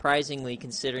game, surprisingly,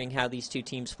 considering how these two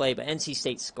teams play. But NC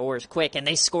State scores quick, and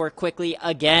they score quickly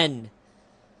again.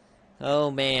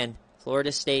 Oh, man.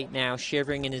 Florida State now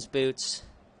shivering in his boots.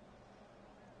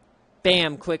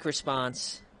 Bam, quick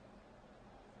response.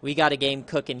 We got a game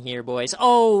cooking here, boys.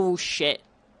 Oh, shit.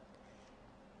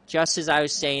 Just as I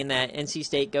was saying that, NC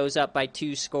State goes up by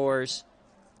 2 scores,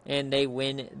 and they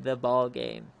win the ball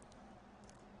game.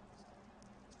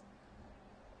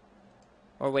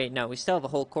 Or wait, no, we still have a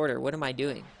whole quarter. What am I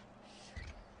doing?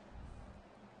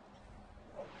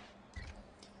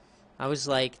 I was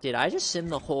like, did I just sim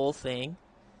the whole thing?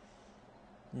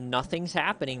 Nothing's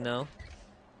happening, though.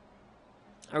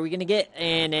 Are we going to get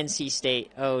an NC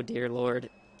State? Oh, dear Lord.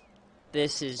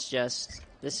 This is just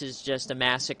a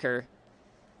massacre.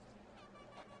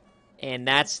 And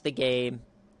that's the game.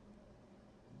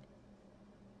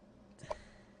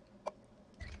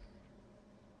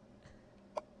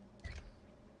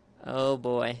 Oh,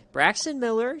 boy. Braxton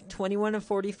Miller, 21 of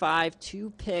 45.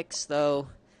 2 picks, though.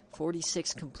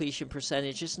 46 completion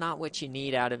percentage. Just not what you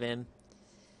need out of him.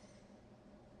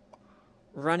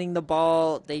 Running the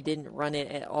ball, they didn't run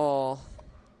it at all.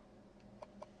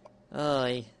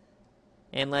 And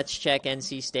let's check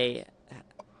NC State.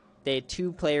 They had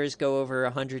 2 players go over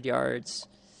 100 yards.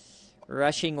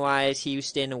 Rushing-wise,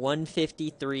 Houston,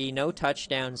 153. No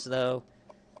touchdowns, though.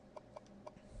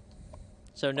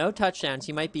 So no touchdowns.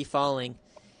 He might be falling.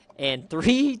 And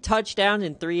 3 touchdowns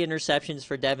and 3 interceptions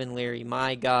for Devin Leary.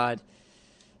 My God.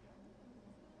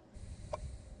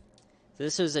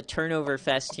 This was a turnover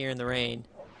fest here in the rain.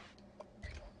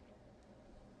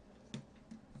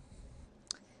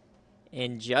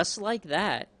 And just like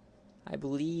that, I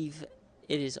believe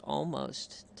it is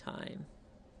almost time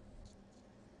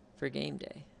for game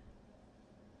day.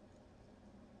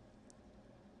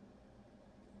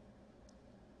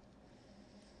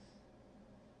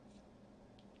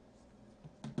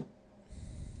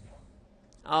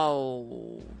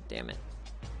 Oh, damn it.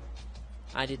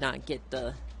 I did not get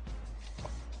the...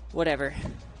 Whatever.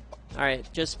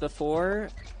 Alright, just before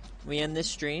we end this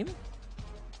stream.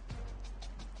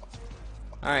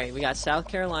 Alright, we got South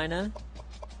Carolina.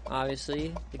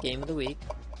 Obviously, the game of the week.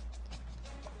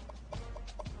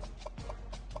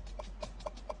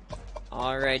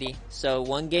 Alrighty, so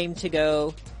 1 game to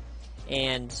go.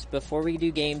 And before we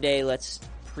do game day, let's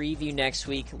preview next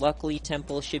week. Luckily,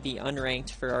 Temple should be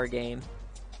unranked for our game.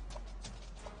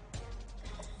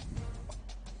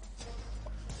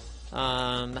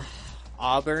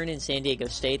 Auburn and San Diego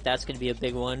State, that's going to be a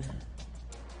big one.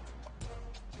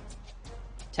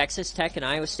 Texas Tech and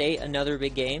Iowa State, another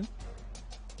big game.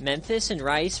 Memphis and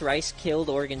Rice. Rice killed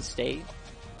Oregon State.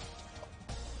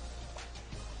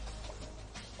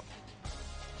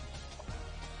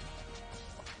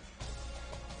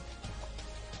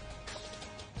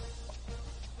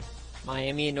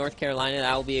 Miami and North Carolina,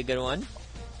 that will be a good one.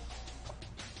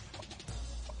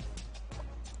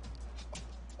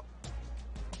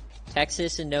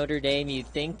 Texas and Notre Dame, you'd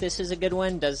think this is a good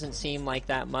one. Doesn't seem like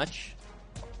that much.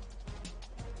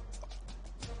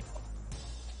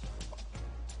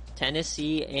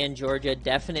 Tennessee and Georgia,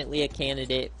 definitely a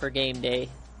candidate for game day.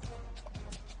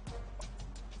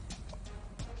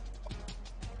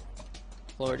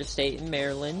 Florida State and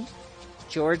Maryland.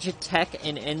 Georgia Tech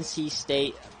and NC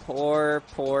State. Poor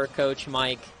Coach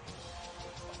Mike.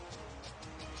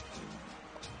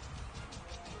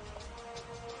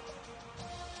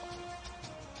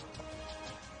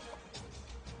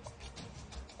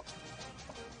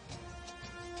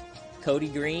 Cody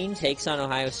Green takes on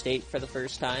Ohio State for the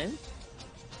first time.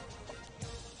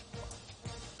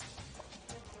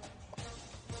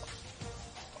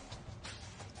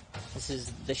 This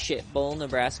is the shit bowl,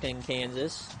 Nebraska and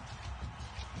Kansas.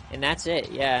 And that's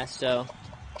it, yeah, so...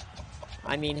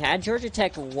 I mean, had Georgia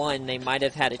Tech won, they might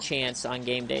have had a chance on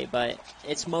game day, but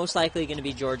it's most likely going to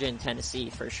be Georgia and Tennessee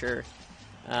for sure.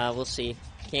 We'll see.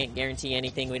 Can't guarantee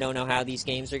anything. We don't know how these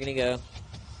games are going to go.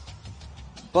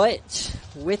 But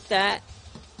with that,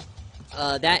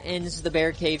 that ends the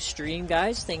BearCave stream,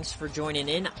 guys. Thanks for joining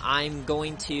in. I'm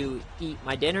going to eat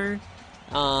my dinner,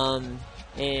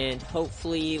 and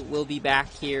hopefully we'll be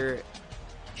back here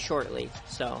shortly.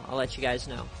 So I'll let you guys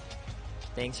know.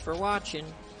 Thanks for watching.